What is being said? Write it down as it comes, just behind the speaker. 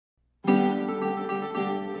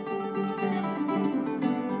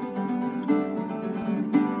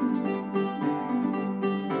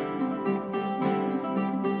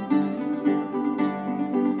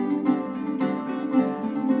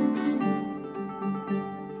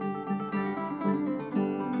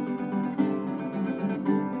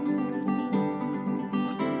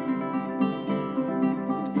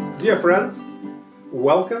Dear friends,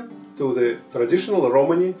 welcome to the traditional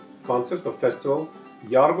Romani concert of festival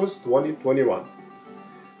IARGUS 2021.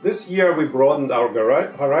 This year we broadened our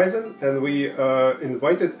horizon and we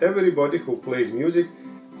invited everybody who plays music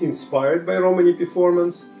inspired by Romani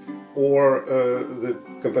performance or the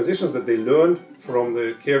compositions that they learned from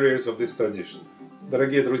the carriers of this tradition.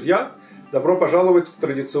 Дорогие друзья, добро пожаловать в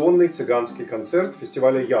традиционный цыганский концерт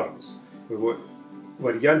фестиваля IARGUS в его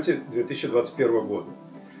варианте 2021 года.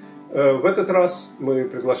 В этот раз мы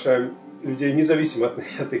приглашаем людей независимо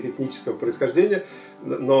от их этнического происхождения,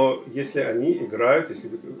 но если они играют, если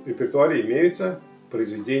в репертуаре имеются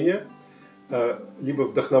произведения, либо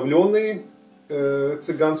вдохновленные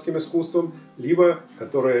цыганским искусством, либо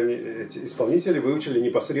которые эти исполнители выучили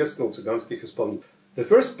непосредственно у цыганских исполнителей. The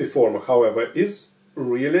first performer, however, is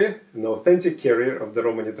really an authentic carrier of the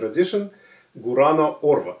Romani tradition, Gurano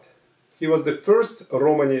Orvat. He was the first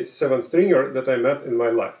Romani seven-stringer that I met in my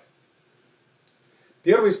life.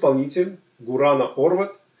 Первый исполнитель, Гурано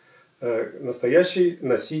Орват, настоящий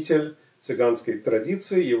носитель цыганской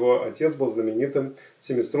традиции. Его отец был знаменитым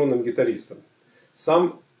семиструнным гитаристом.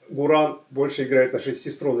 Сам Гуран больше играет на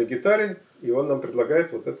шестиструнной гитаре, и он нам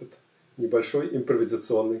предлагает вот этот небольшой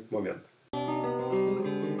импровизационный момент.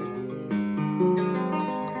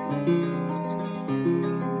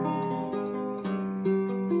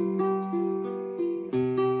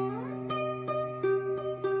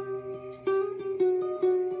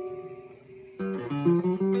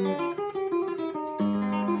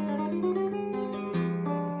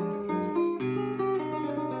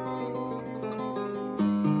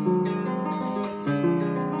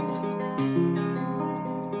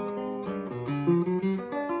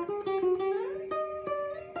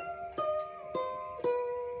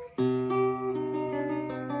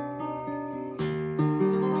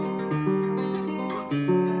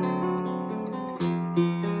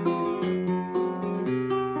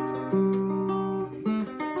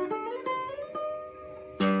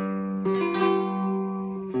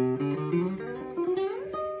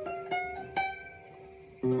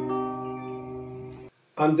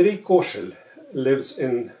 Andrei Koshelь lives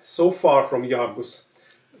in so far from IARGUS,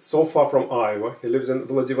 so far from Iowa. He lives in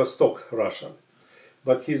Vladivostok, Russia.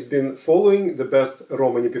 But he's been following the best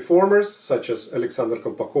Romani performers, such as Alexander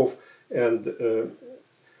Kolpakov and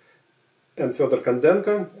Fyodor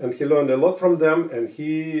Kondenko, and he learned a lot from them, and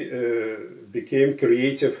he became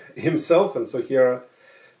creative himself, and so here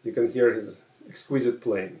you can hear his exquisite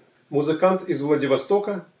playing. Музыкант из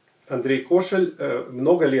Владивостока Андрей Кошель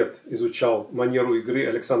много лет изучал манеру игры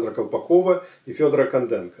Александра Колпакова и Федора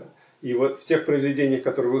Конденко. И вот в тех произведениях,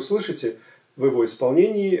 которые вы услышите в его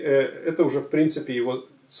исполнении, это уже в принципе его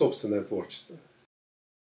собственное творчество.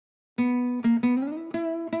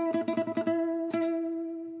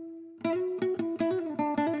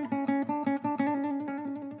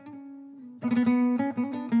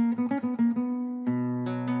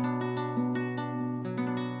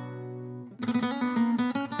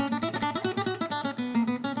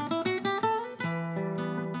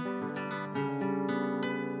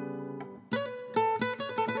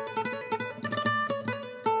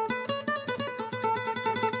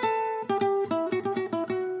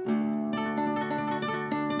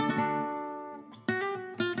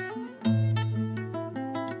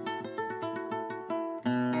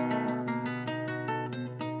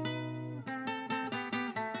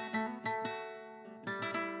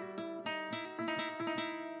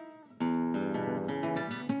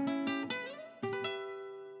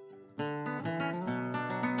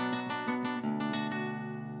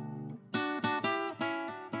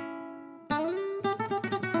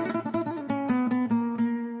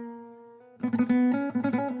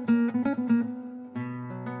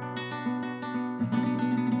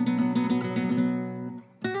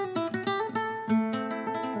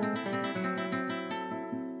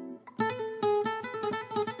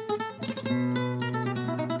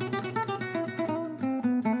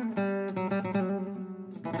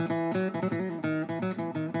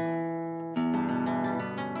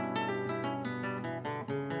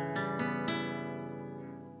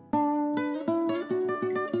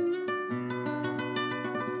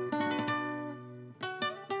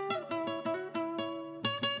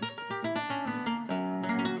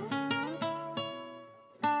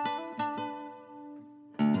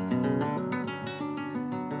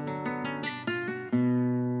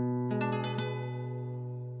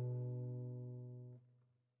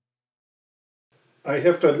 I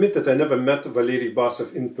have to admit that I never met Valery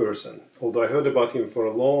Basov in person, although I heard about him for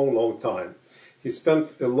a long time. He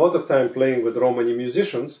spent a lot of time playing with Romani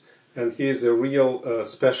musicians, and he is a real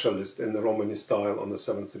specialist in the Romani style on the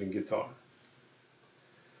 7-string guitar.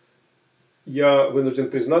 Я вынужден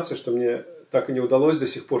признаться, что мне так и не удалось до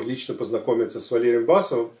сих пор лично познакомиться с Валерием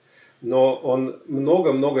Басовым, но он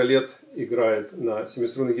много-много лет играет на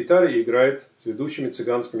семиструнной гитаре и играет с ведущими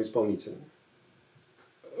цыганскими исполнителями.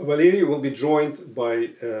 Valery will be joined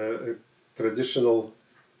by a traditional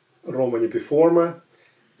Romani performer,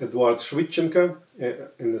 Eduard Shvitchenko,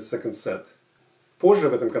 in the second set. Позже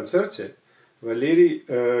в этом концерте к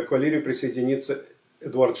Валерию присоединится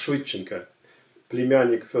Эдуард Швидченко,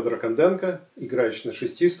 племянник Федора Конденко, играющий на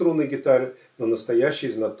шестиструнной гитаре, но настоящий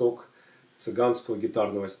знаток цыганского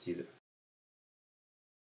гитарного стиля.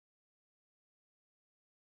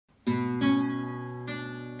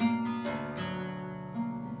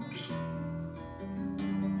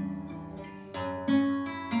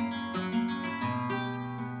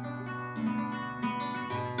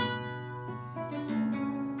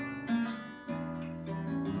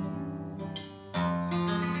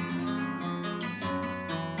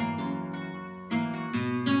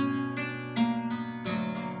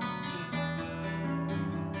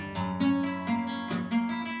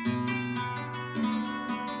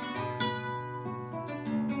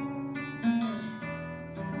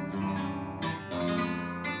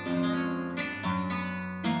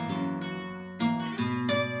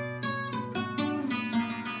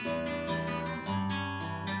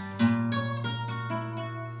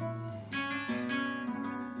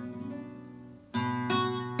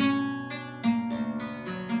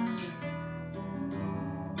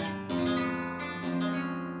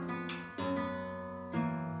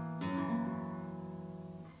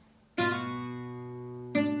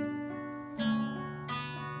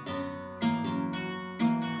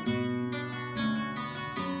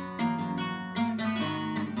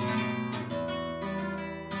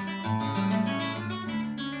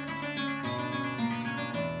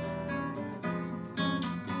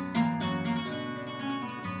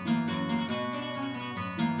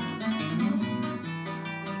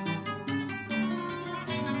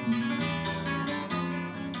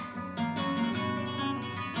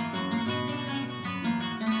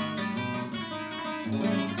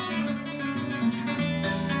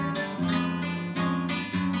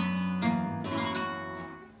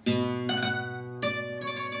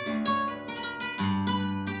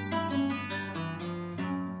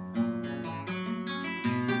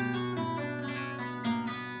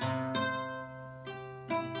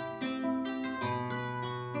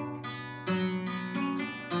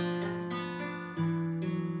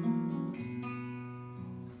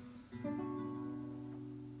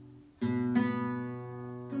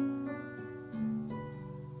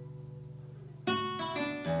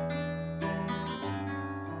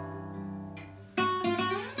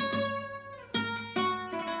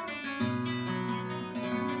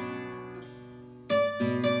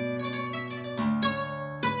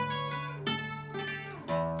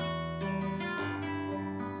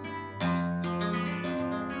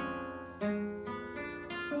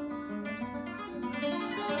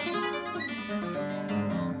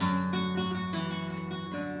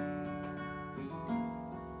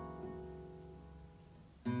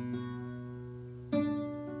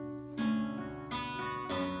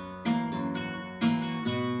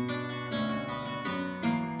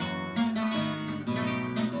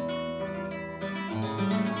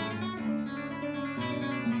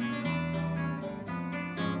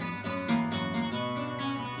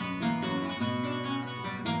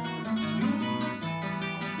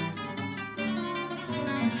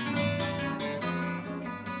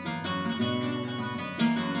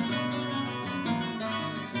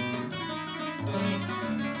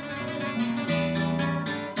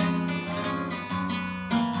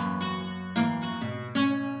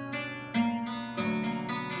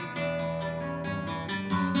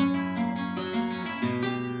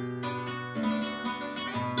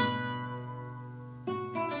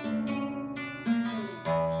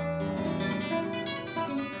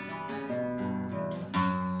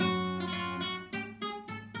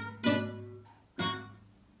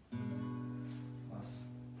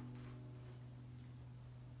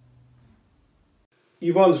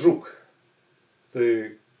 Ivan Zhuk,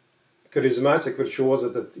 the charismatic virtuoso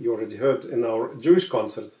that you already heard in our Jewish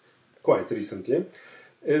concert quite recently,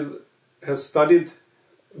 has studied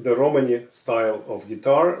the Romani style of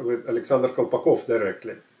guitar with Alexander Kolpakov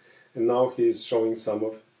directly, and now he is showing some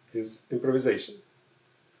of his improvisation.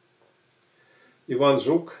 Иван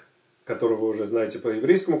Жук, которого вы уже знаете по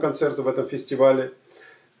еврейскому концерту в этом фестивале,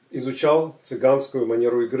 изучал цыганскую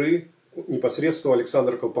манеру игры непосредственно у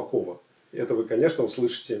Александра Колпакова. И это вы, конечно,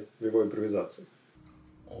 услышите в его импровизации.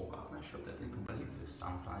 О, как насчет этой композиции с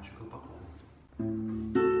Сан Санычем Колпаковым?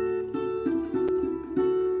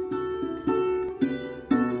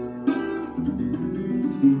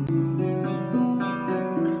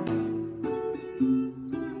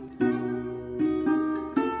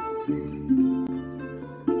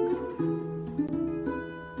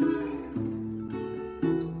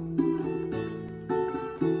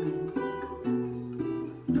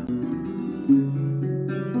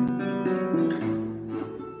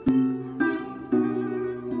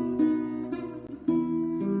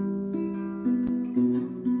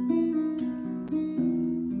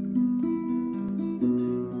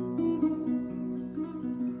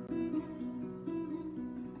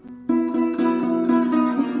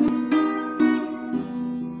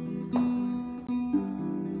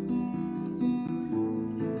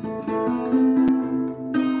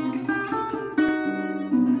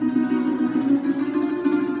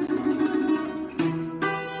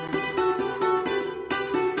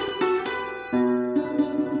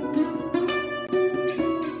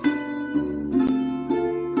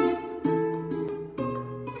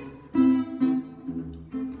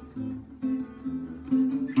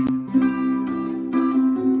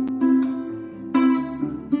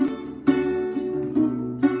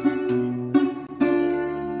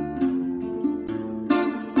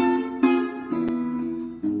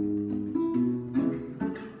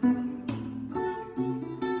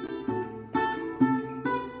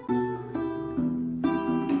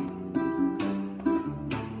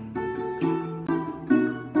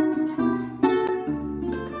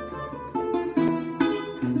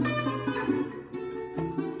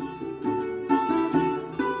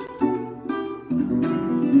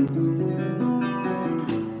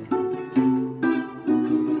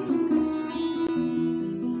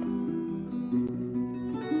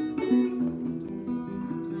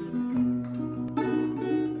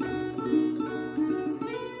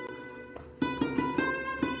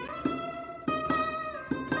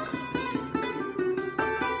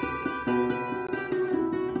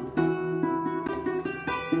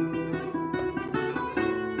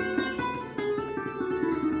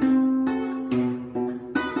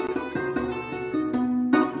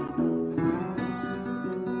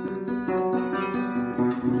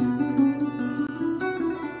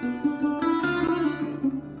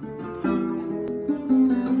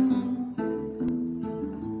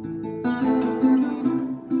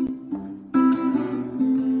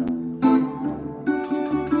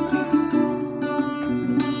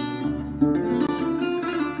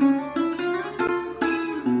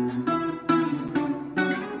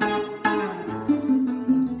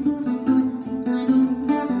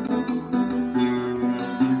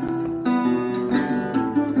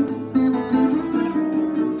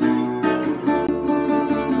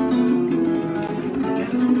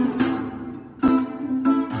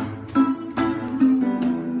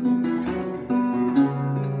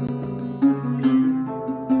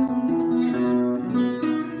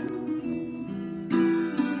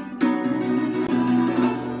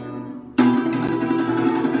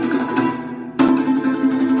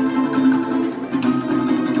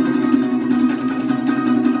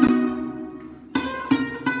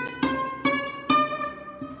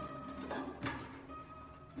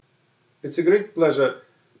 It's a great pleasure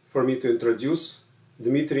for me to introduce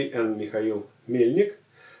Dmitry and Mikhail Melnik,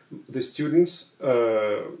 the students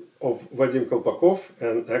of Vadim Kolpakov,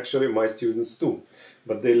 and actually my students too.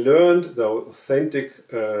 But they learned the authentic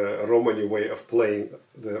Romani way of playing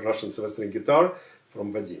the Russian 7-string guitar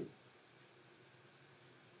from Vadim.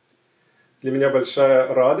 Для меня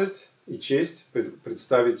большая радость и честь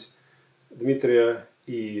представить Дмитрия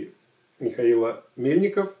и Михаила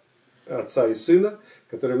Мельников, отца и сына,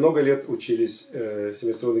 которые много лет учились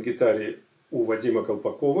семиструнной гитаре у Вадима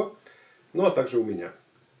Колпакова, ну а также у меня.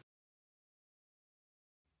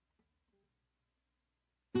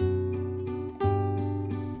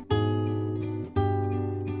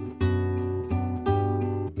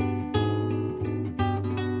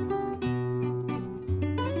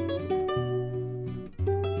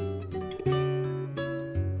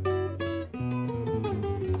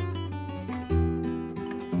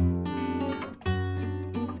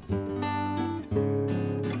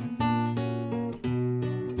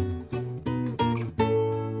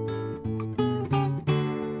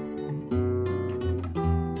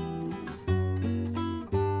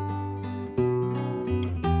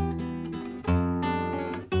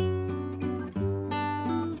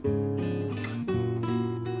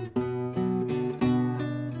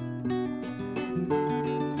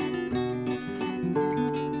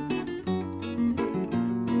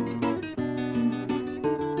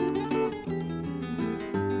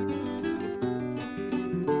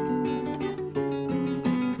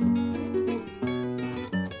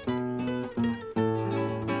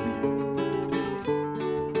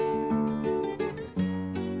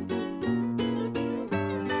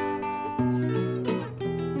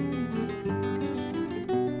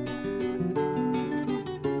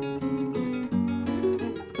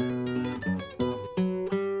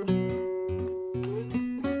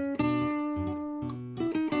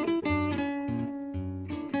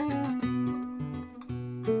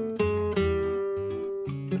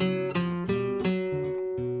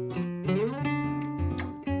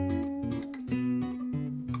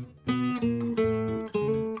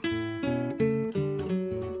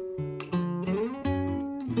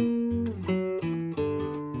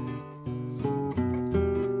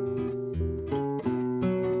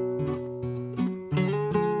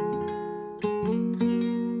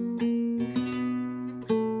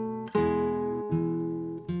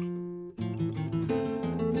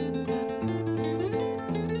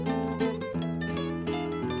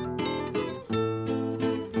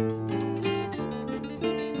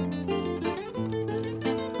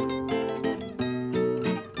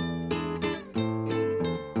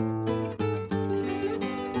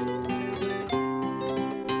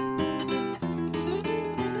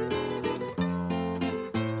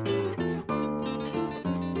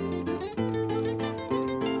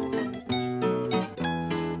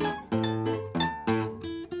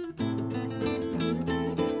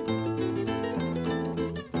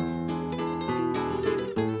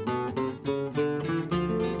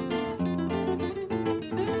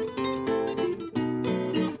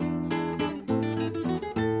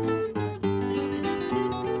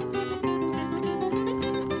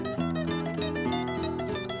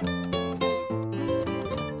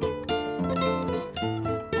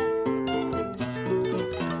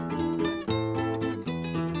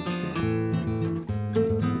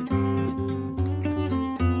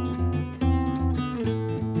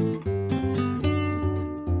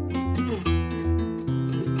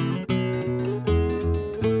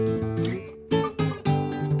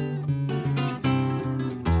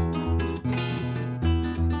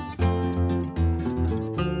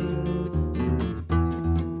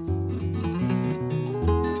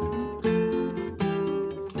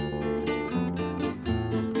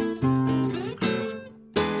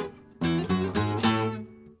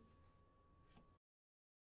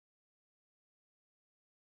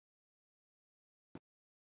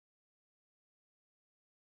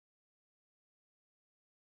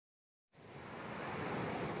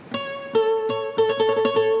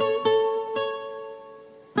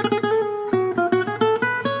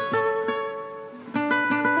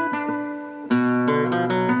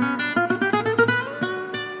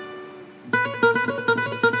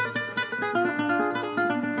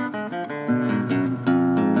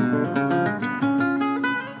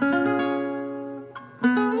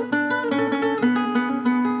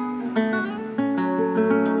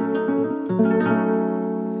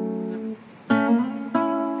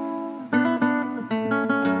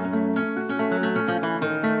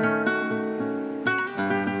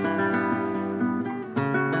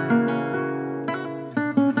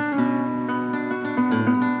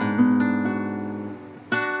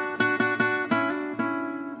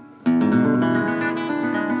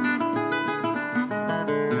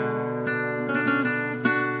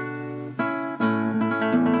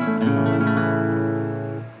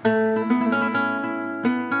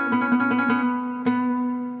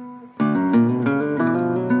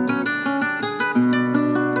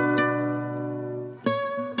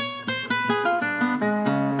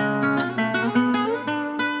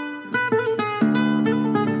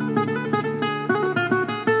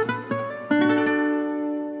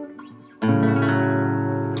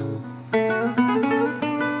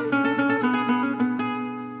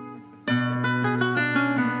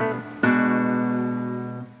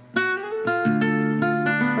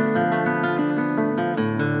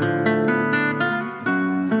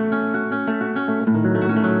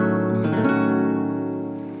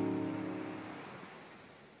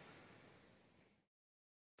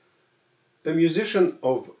 A musician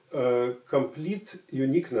of complete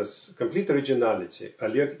uniqueness, complete originality,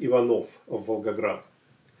 Oleg Ivanov of Volgograd.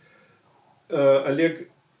 Oleg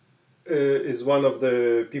is one of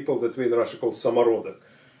the people that we in Russia call samorodek,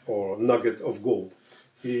 or nugget of gold.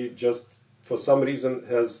 He just, for some reason,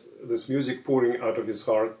 has this music pouring out of his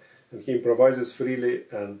heart, and he improvises freely,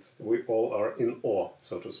 and we all are in awe,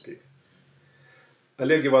 so to speak.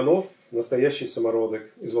 Олег Иванов, настоящий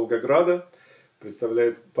самородок из Волгограда,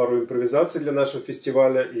 представляет пару импровизаций для нашего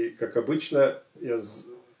фестиваля, и, как обычно, я с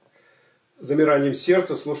замиранием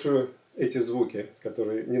сердца слушаю эти звуки,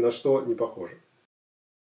 которые ни на что не похожи.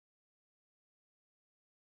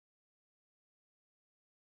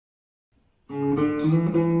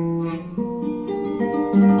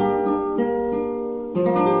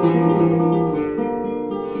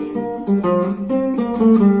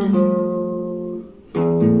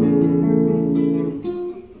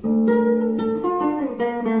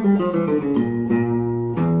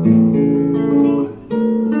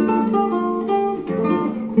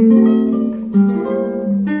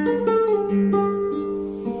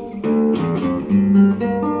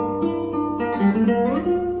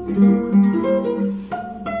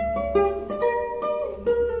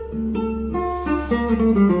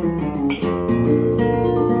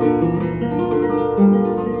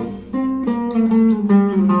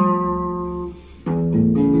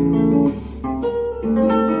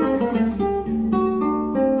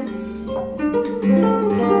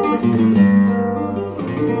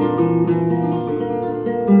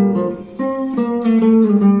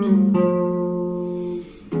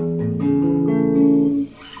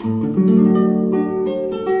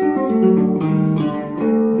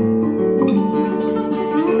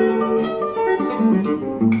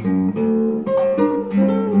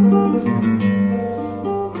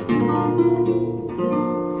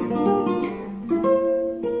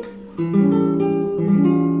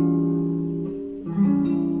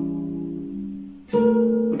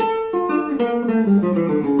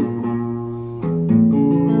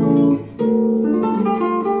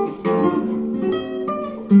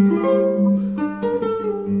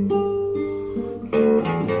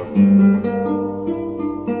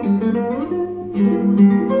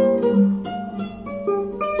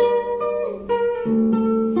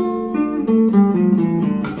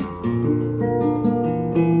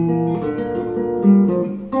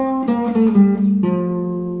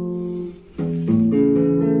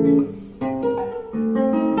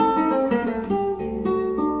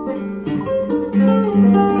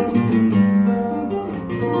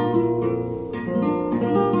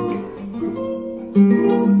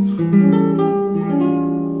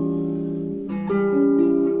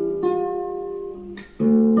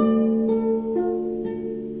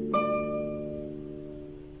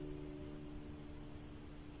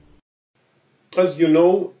 As you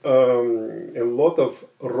know, a lot of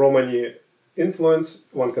Romani influence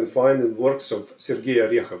one can find in works of Sergei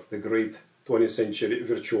Orekhov, the great 20th century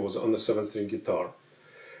virtuoso on the 7-string guitar.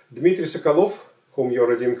 Dmitry Sokolov, whom you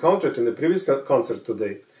already encountered in the previous concert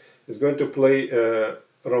today, is going to play a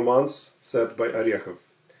romance set by Orekhov.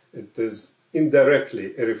 It is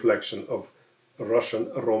indirectly a reflection of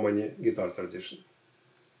Russian-Romani guitar tradition.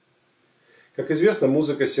 Как известно,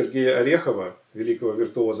 музыка Сергея Орехова, великого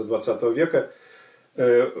виртуоза XX века,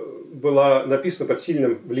 была написана под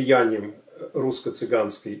сильным влиянием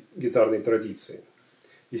русско-цыганской гитарной традиции.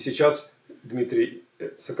 И сейчас Дмитрий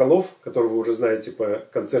Соколов, которого вы уже знаете по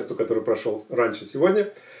концерту, который прошел раньше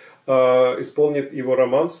сегодня, исполнит его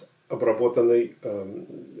романс, обработанный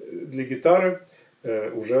для гитары,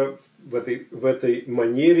 уже в этой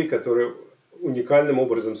манере, которая уникальным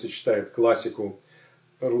образом сочетает классику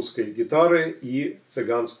русской гитары и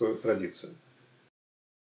цыганскую традицию.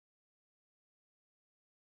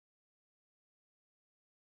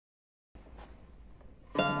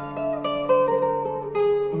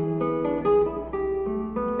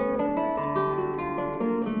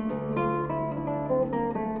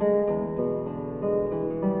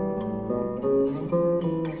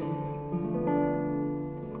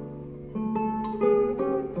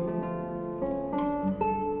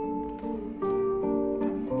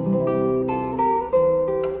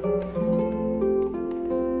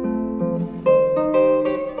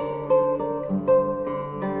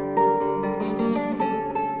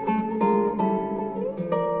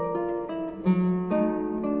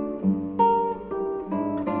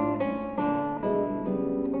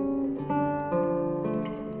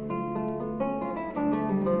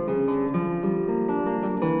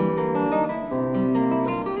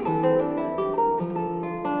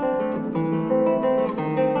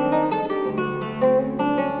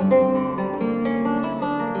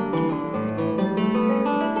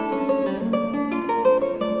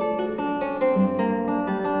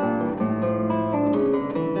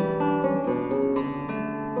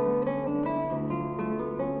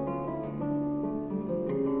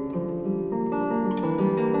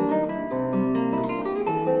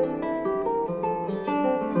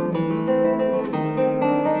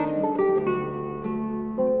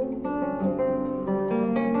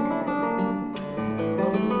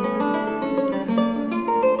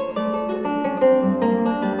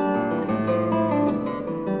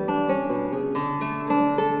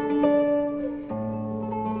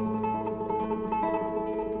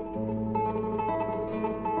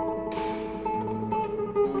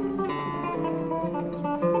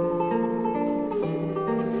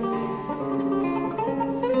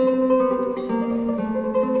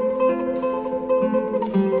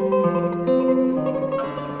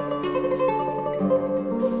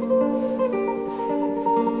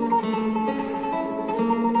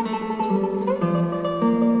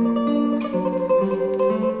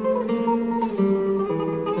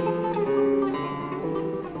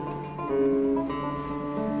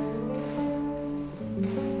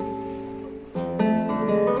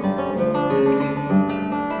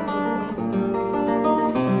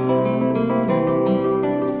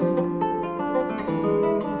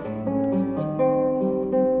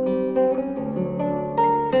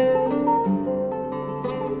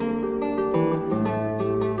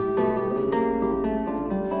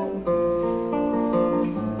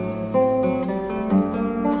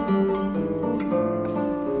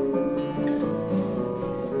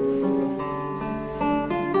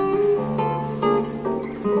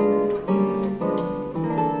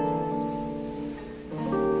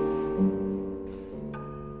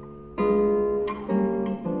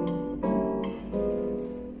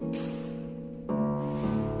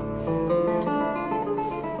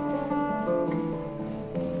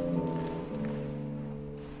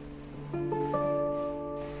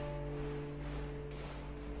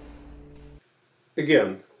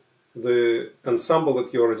 again, the ensemble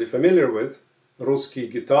that you're already familiar with, Русские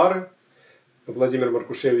гитары, Vladimir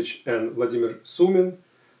Markushevich and Vladimir Sumin,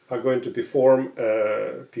 are going to perform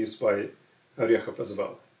a piece by Орехов as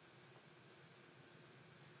well.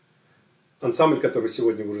 Ансамбль, который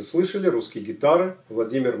сегодня вы уже слышали, «Русские гитары»,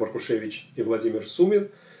 Владимир Маркушевич и Владимир Сумин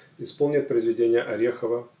исполнят произведение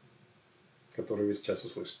Орехова, которое вы сейчас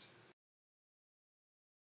услышите.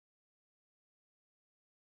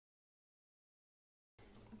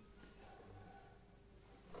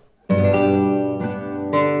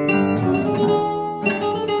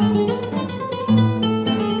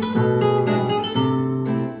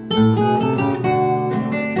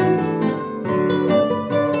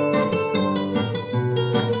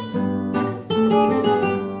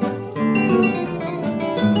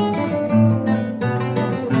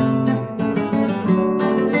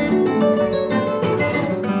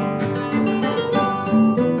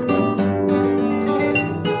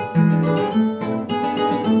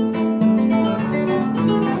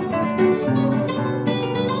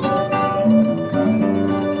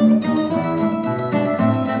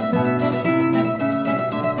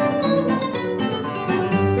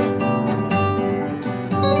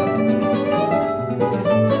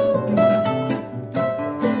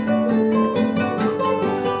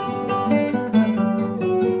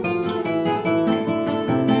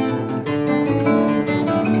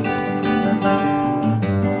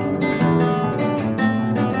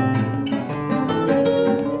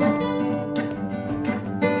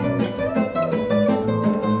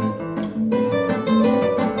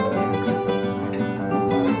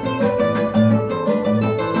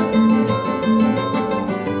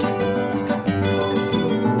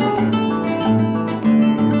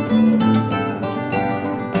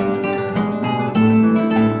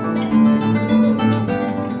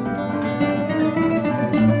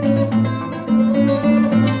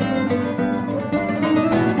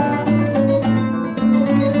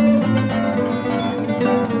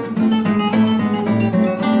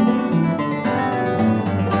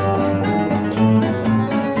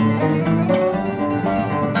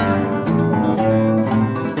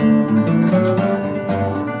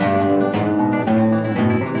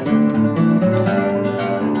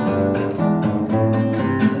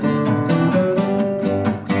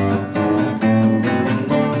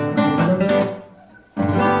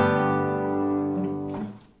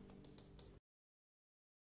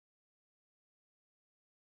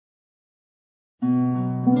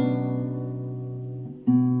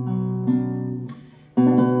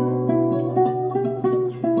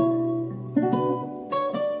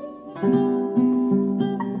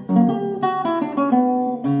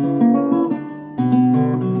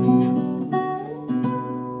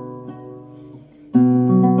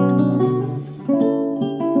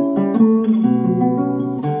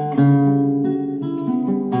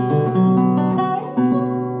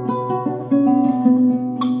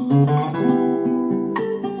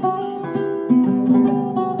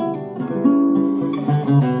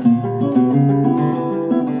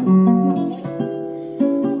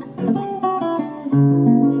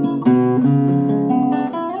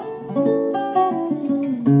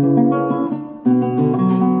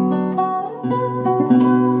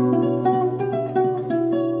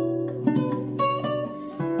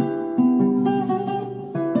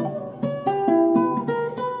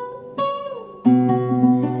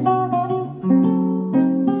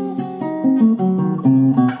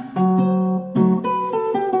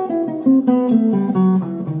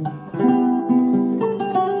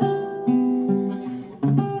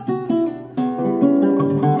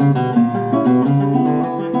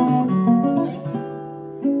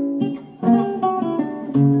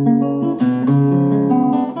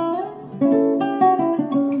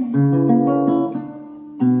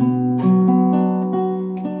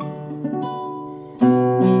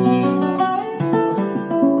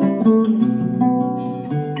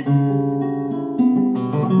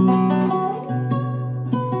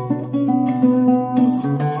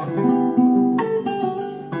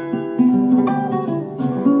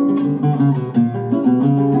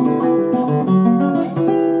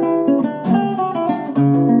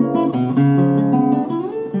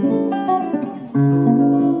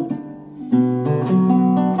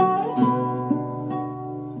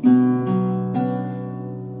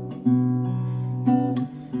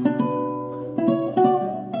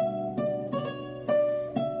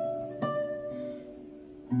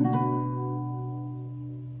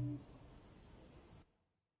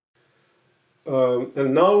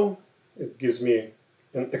 And now it gives me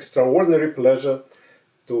an extraordinary pleasure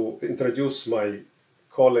to introduce my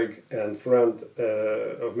colleague and friend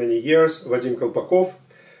of many years, Vadim Kolpakov,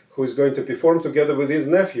 who is going to perform together with his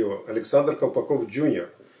nephew, Alexander Kolpakov Jr.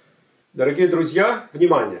 Дорогие друзья,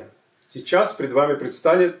 внимание! Сейчас перед вами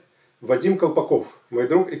предстанет Вадим Колпаков, мой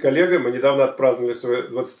друг и коллега. Мы недавно отпраздновали свое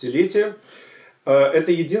 20-летие.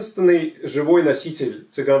 Это единственный живой носитель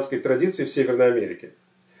цыганской традиции в Северной Америке.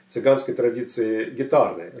 Цыганской традиции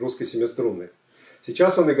гитарной, русской семиструнной.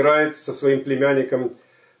 Сейчас он играет со своим племянником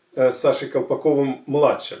Сашей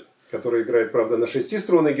Колпаковым-младшим, который играет, правда, на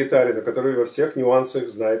шестиструнной гитаре, но который во всех нюансах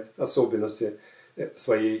знает особенности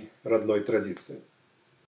своей родной традиции.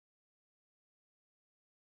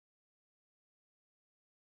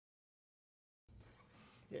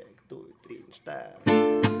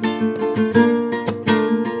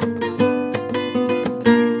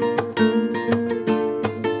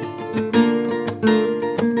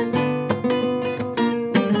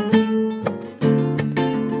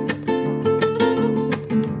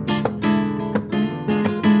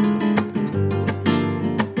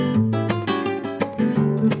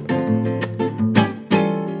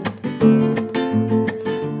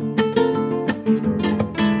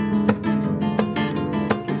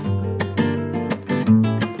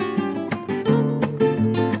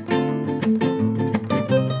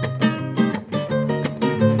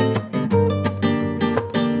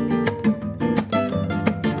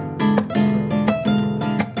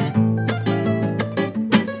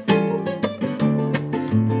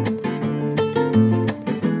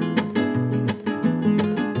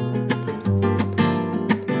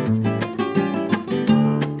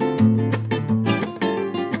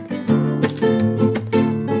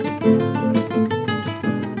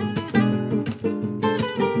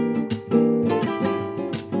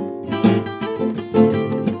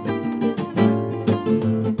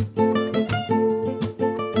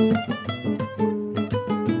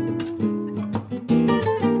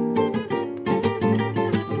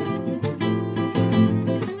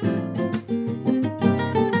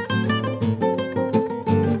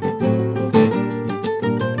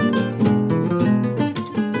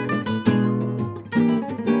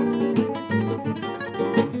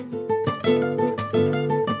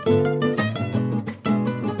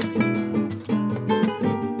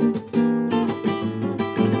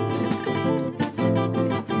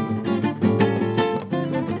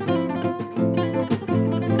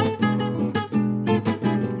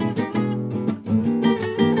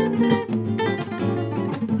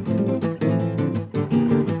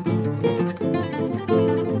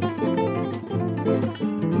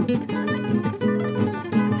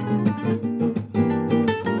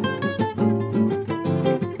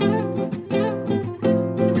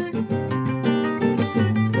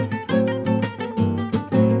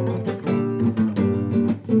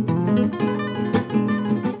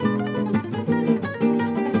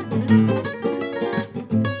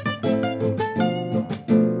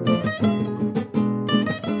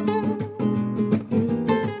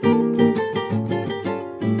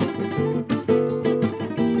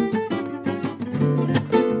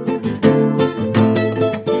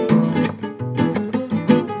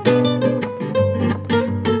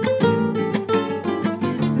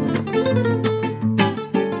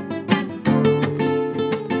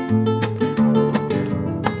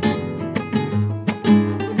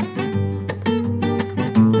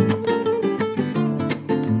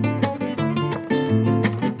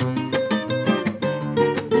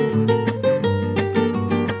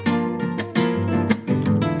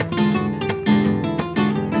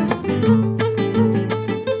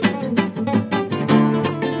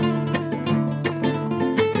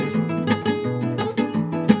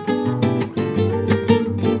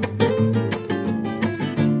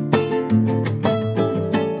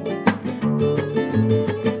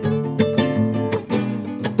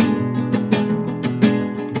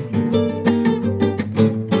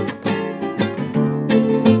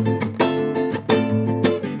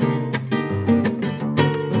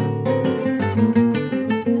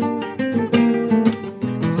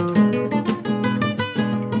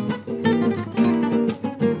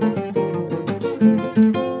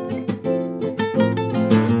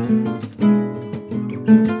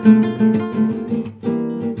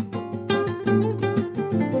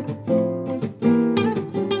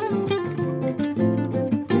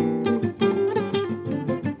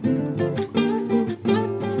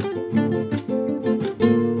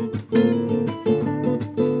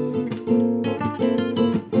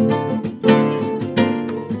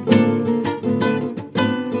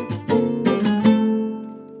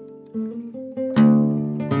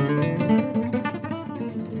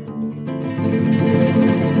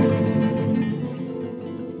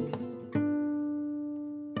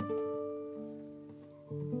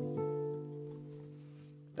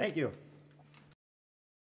 Thank you.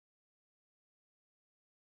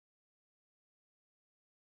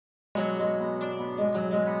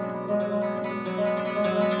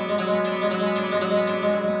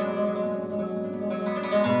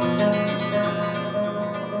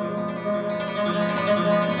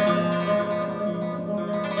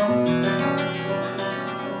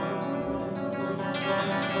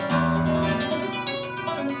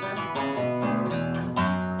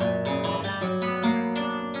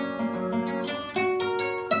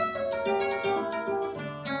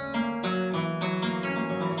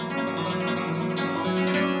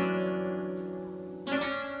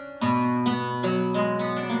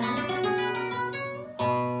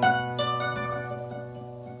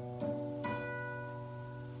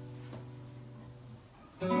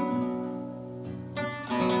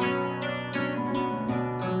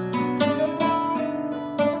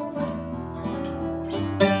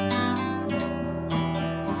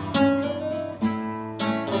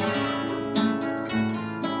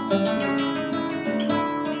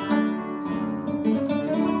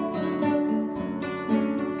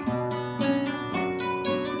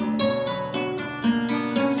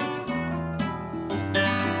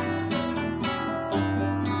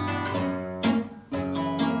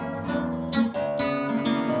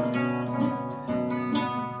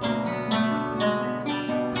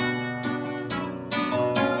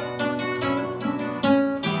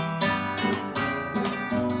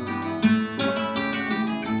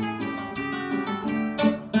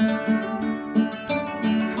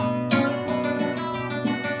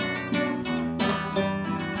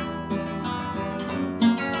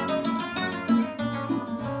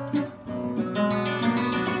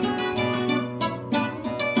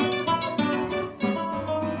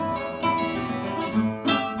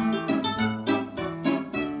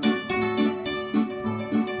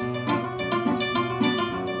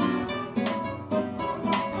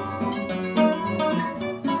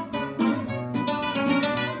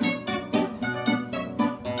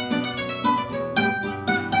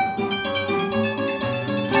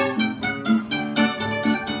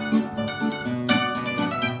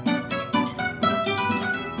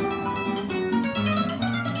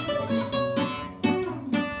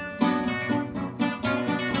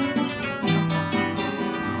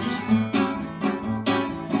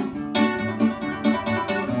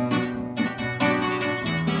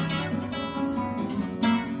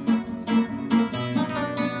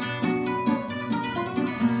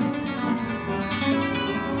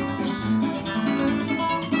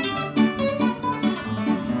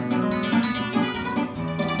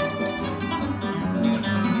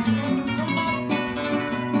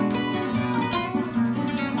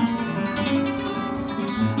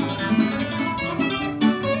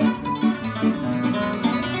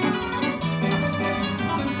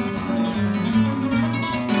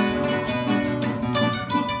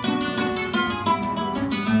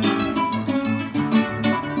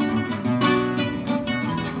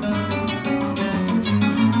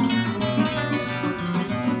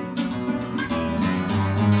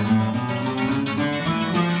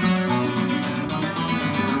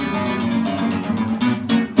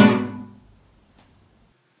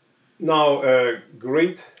 Now, a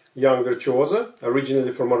great young virtuoso,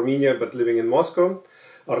 originally from Armenia but living in Moscow,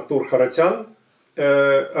 Artur Kharatyan.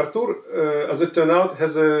 Artur, as it turned out,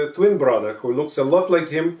 has a twin brother who looks a lot like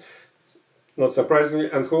him, not surprisingly,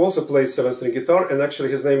 and who also plays 7-string guitar, and actually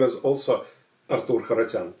his name is also Artur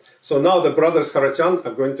Kharatyan. So now the brothers Kharatyan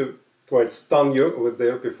are going to quite stun you with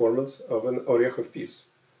their performance of an Orech of Peace.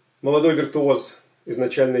 Молодой виртуоз,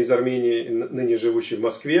 изначально из Армении, ныне живущий в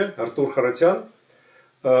Москве, Артур Харатян,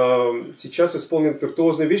 сейчас исполнит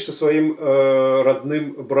виртуозную вещь со своим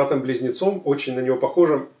родным братом-близнецом, очень на него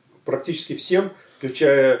похожим практически всем,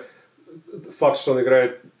 включая факт, что он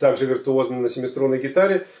играет также виртуозно на семиструнной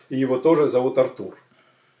гитаре, и его тоже зовут Артур.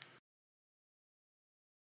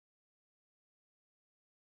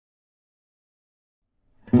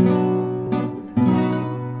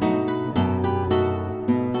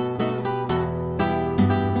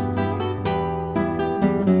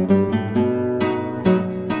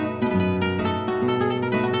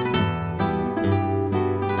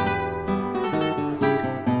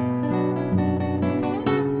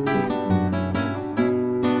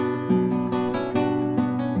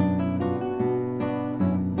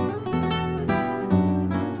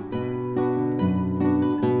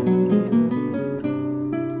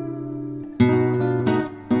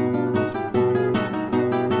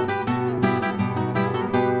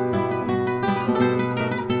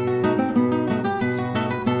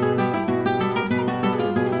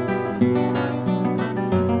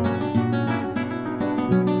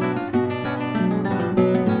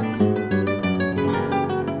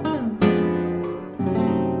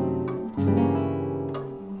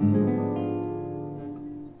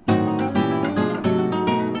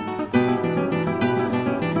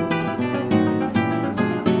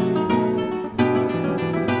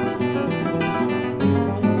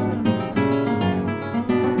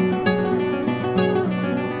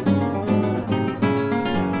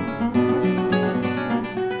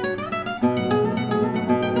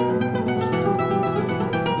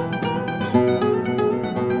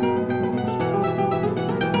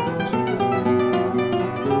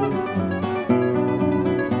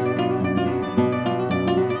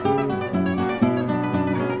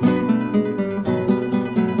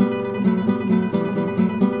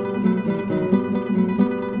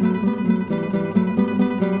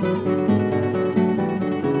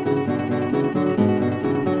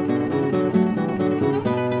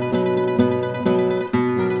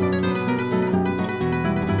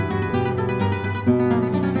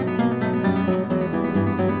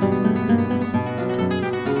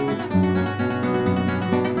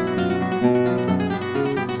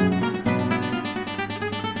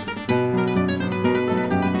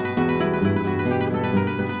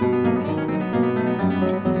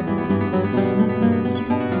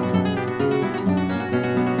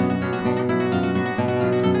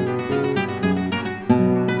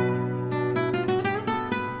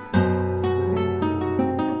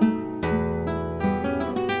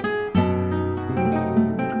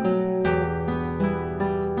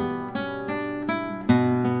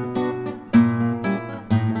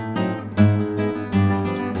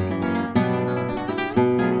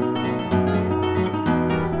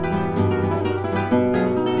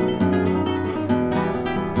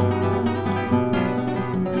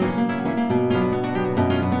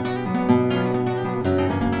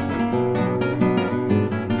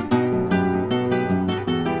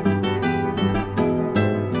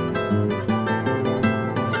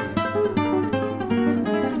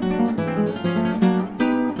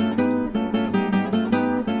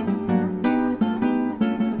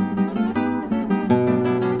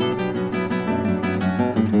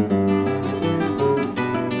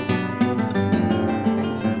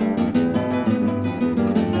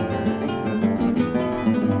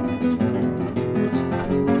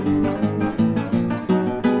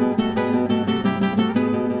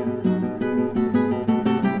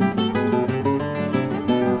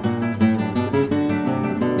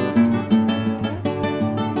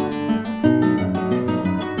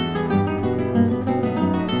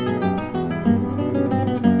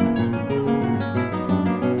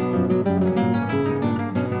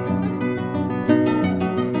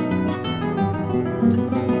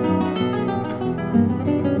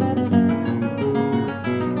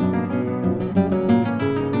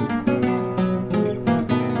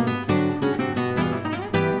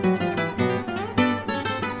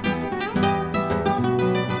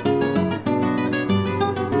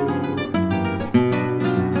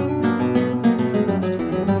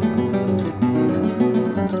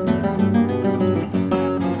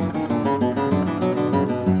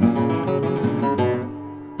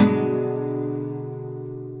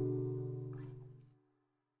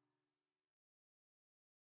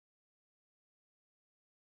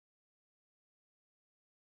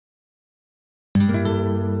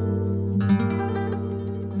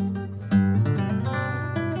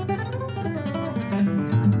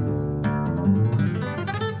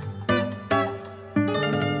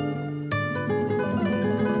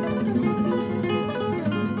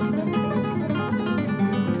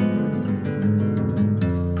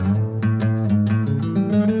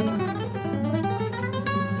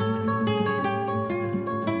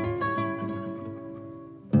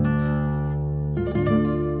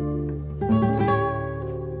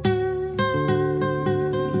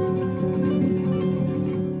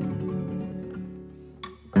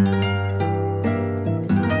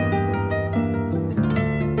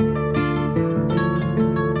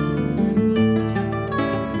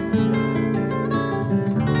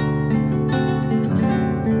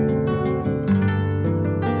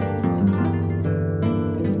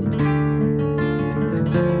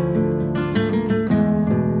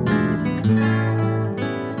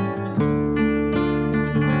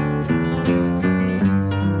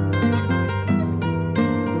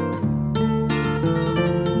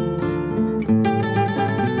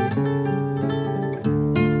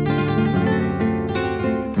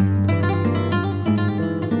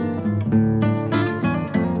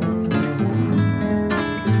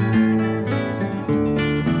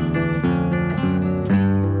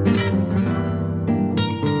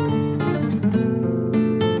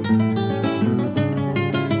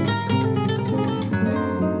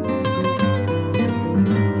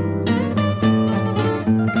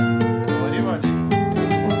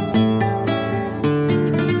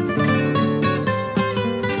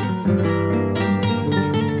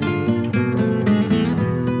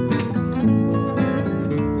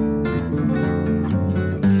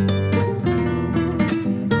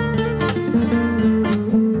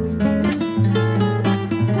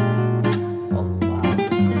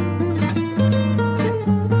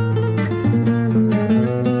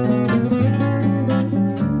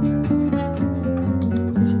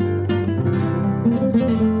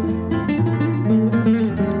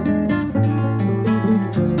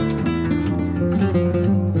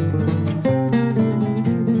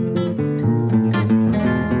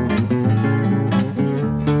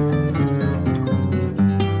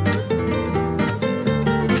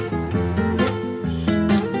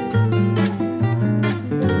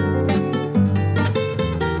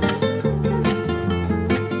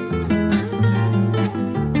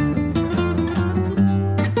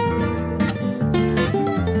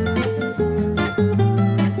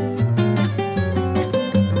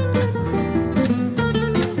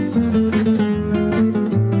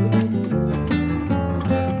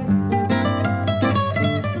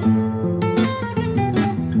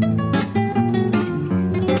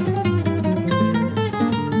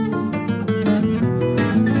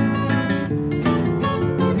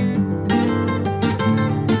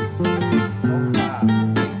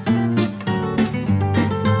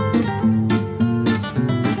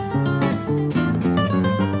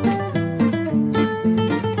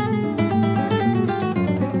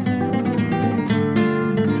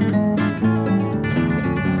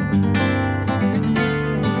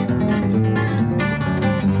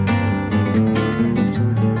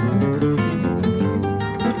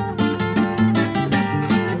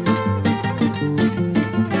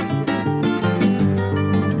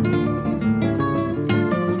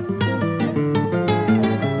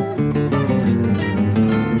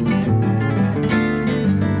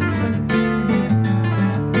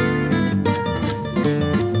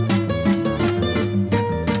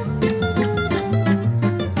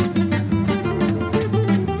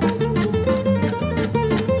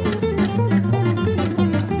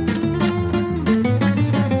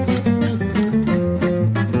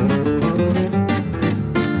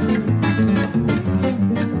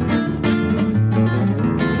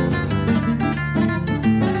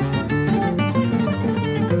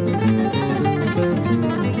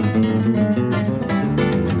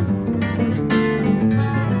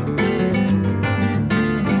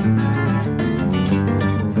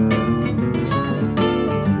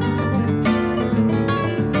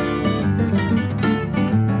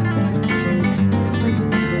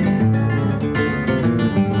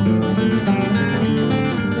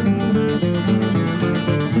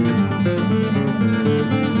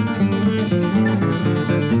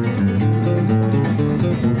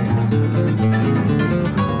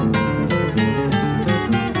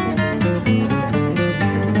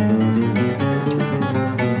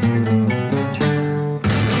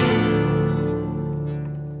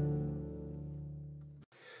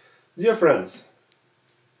 Dear friends,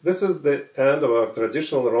 this is the end of our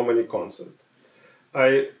traditional Romani concert.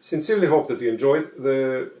 I sincerely hope that you enjoyed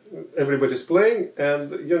everybody's playing,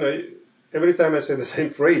 and every time I say the same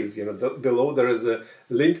phrase, below there is a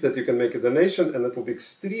link that you can make a donation, and it will be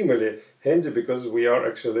extremely handy because we are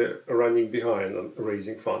actually running behind on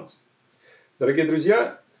raising funds. Дорогие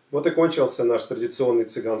друзья, вот и кончился наш традиционный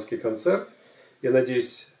цыганский концерт. Я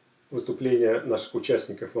надеюсь, выступления наших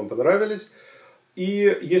участников вам понравились.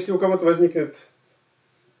 И если у кого-то возникнет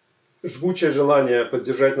жгучее желание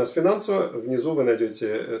поддержать нас финансово, внизу вы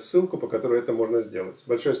найдете ссылку, по которой это можно сделать.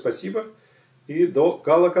 Большое спасибо и до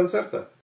гала-концерта!